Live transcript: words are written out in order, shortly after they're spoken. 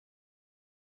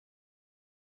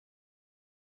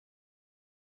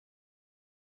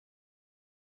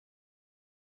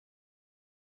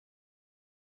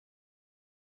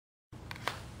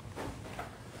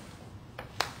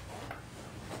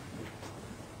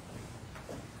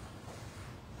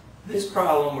This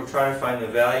problem, we're trying to find the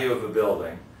value of a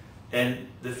building. And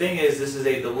the thing is, this is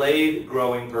a delayed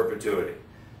growing perpetuity.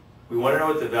 We want to know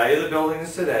what the value of the building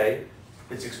is today.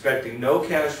 It's expecting no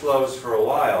cash flows for a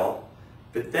while,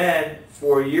 but then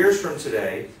 4 years from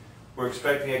today, we're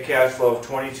expecting a cash flow of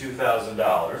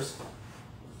 $22,000.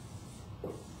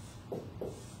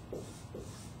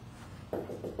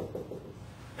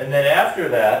 And then after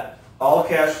that, all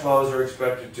cash flows are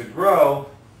expected to grow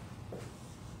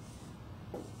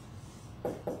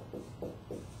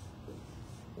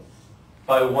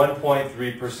by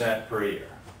 1.3% per year.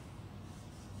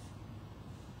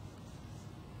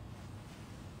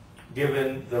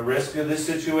 Given the risk of this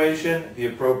situation, the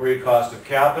appropriate cost of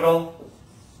capital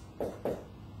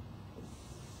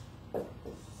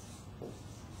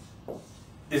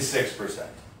is 6%.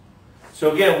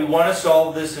 So again, we want to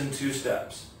solve this in 2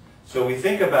 steps. So we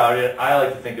think about it, I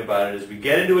like to think about it as we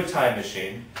get into a time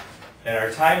machine, and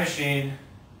our time machine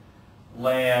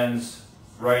lands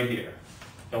right here.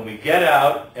 And we get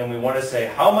out and we want to say,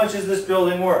 how much is this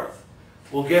building worth?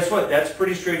 Well, guess what? That's a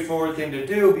pretty straightforward thing to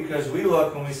do, because we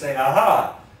look and we say,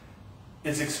 aha,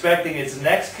 it's expecting its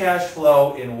next cash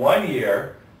flow in 1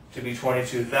 year to be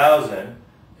 $22,000,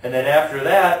 and then after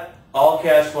that, all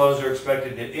cash flows are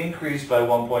expected to increase by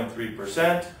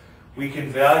 1.3%. We can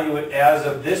value it as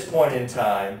of this point in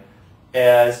time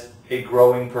as a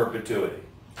growing perpetuity.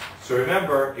 So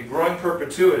remember, a growing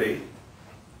perpetuity,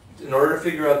 in order to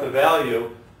figure out the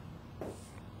value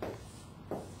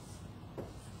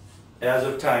as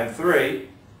of time 3,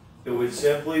 it would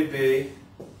simply be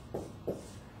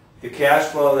the cash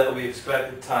flow that we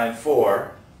expect at time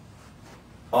 4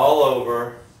 all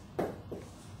over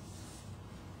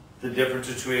the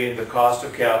difference between the cost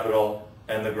of capital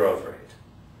and the growth rate.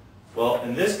 Well,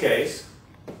 in this case,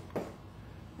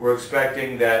 we're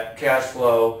expecting that cash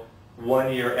flow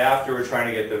 1 year after we're trying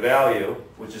to get the value,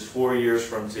 which is 4 years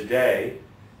from today,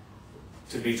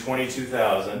 to be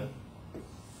 $22,000.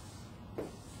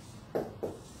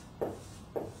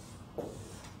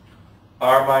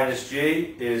 R minus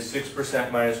G is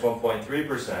 6% minus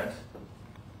 1.3%.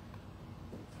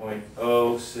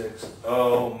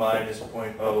 0.060 minus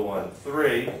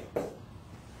 0.013.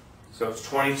 So it's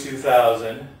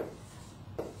 22,000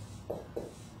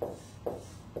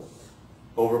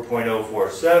 over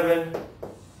 0.047.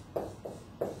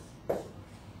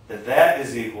 That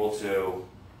is equal to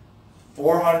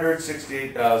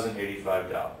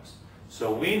 $468,085.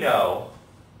 So we know,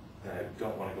 and I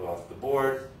don't want to go off the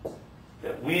board,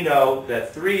 that we know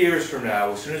that 3 years from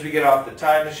now, as soon as we get off the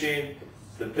time machine,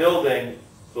 the building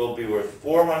will be worth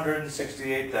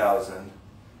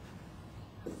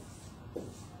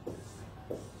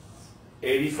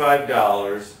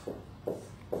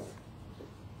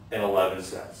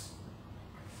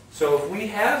So if we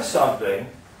have something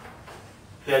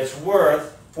that's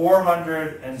worth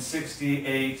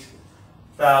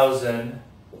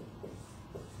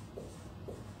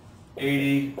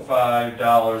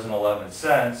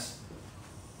 $468,085.11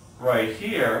 right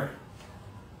here,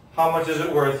 how much is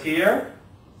it worth here?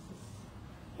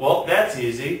 Well, that's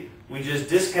easy. We just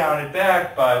discount it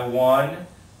back by 1,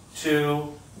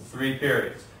 2, 3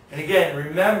 periods. And again,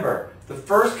 remember, the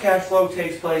first cash flow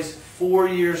takes place 4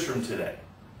 years from today.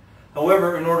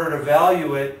 However, in order to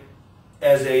value it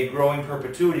as a growing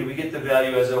perpetuity, we get the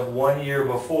value as of 1 year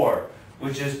before,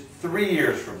 which is 3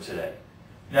 years from today.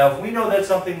 Now, if we know that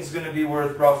something's going to be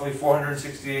worth roughly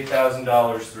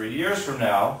 $468,000 3 years from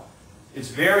now, it's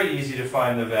very easy to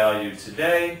find the value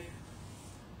today.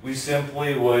 We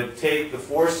simply would take the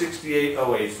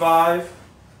 $468,085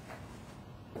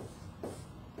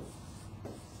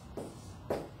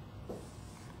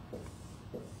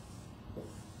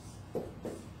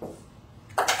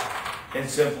 and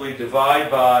simply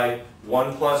divide by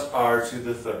 1 plus r to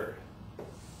the third.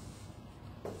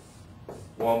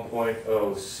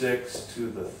 1.06 to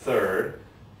the third.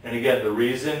 And again, the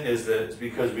reason is that it's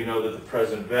because we know that the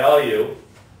present value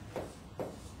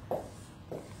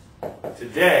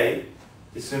today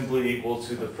is simply equal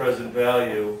to the present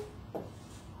value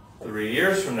 3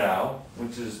 years from now,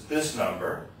 which is this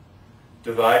number,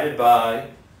 divided by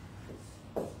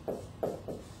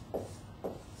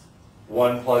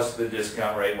 1 plus the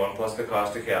discount rate, 1 plus the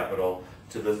cost of capital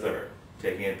to the third,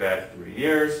 taking it back 3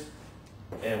 years.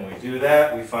 And we do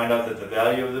that, we find out that the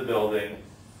value of the building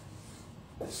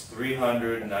is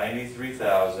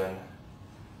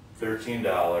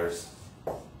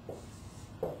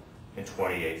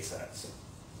 $393,013.28.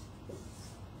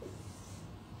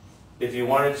 If you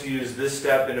wanted to use this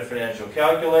step in a financial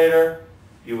calculator,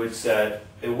 you would set,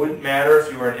 it wouldn't matter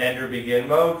if you were in end or begin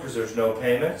mode because there's no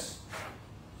payments.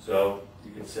 So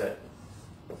you can set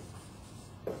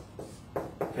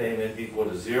payment equal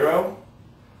to 0.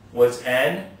 What's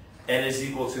n? N is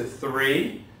equal to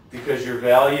 3 because your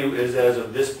value is as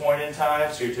of this point in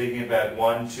time, so you're taking it back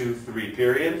 1, 2, 3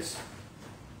 periods.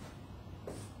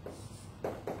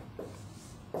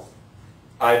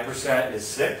 I% is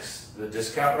 6, the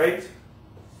discount rate.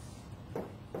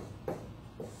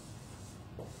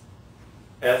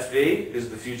 FV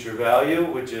is the future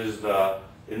value, which is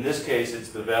in this case, it's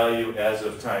the value as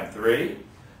of time 3.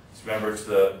 So remember, it's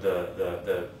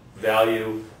the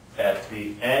value at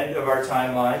the end of our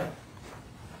timeline.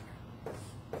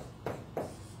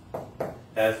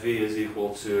 FV is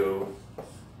equal to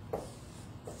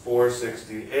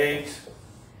 468,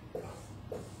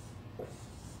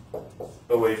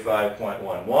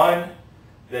 085.11.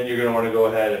 Then you're going to want to go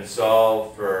ahead and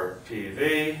solve for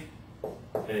PV.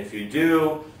 And if you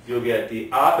do, you'll get the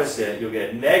opposite. You'll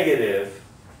get negative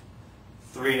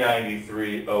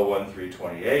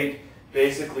 393.01328,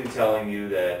 basically telling you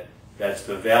that that's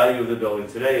the value of the building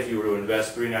today. If you were to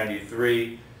invest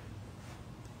 $393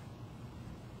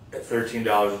 at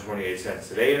 $13.28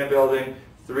 today in a building,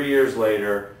 3 years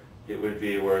later, it would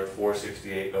be worth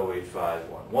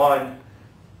 $468.08511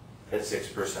 at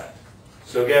 6%.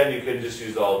 So again, you can just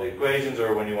use all the equations,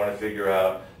 or when you want to figure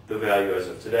out the value as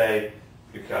of today,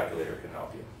 your calculator can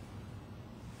help you.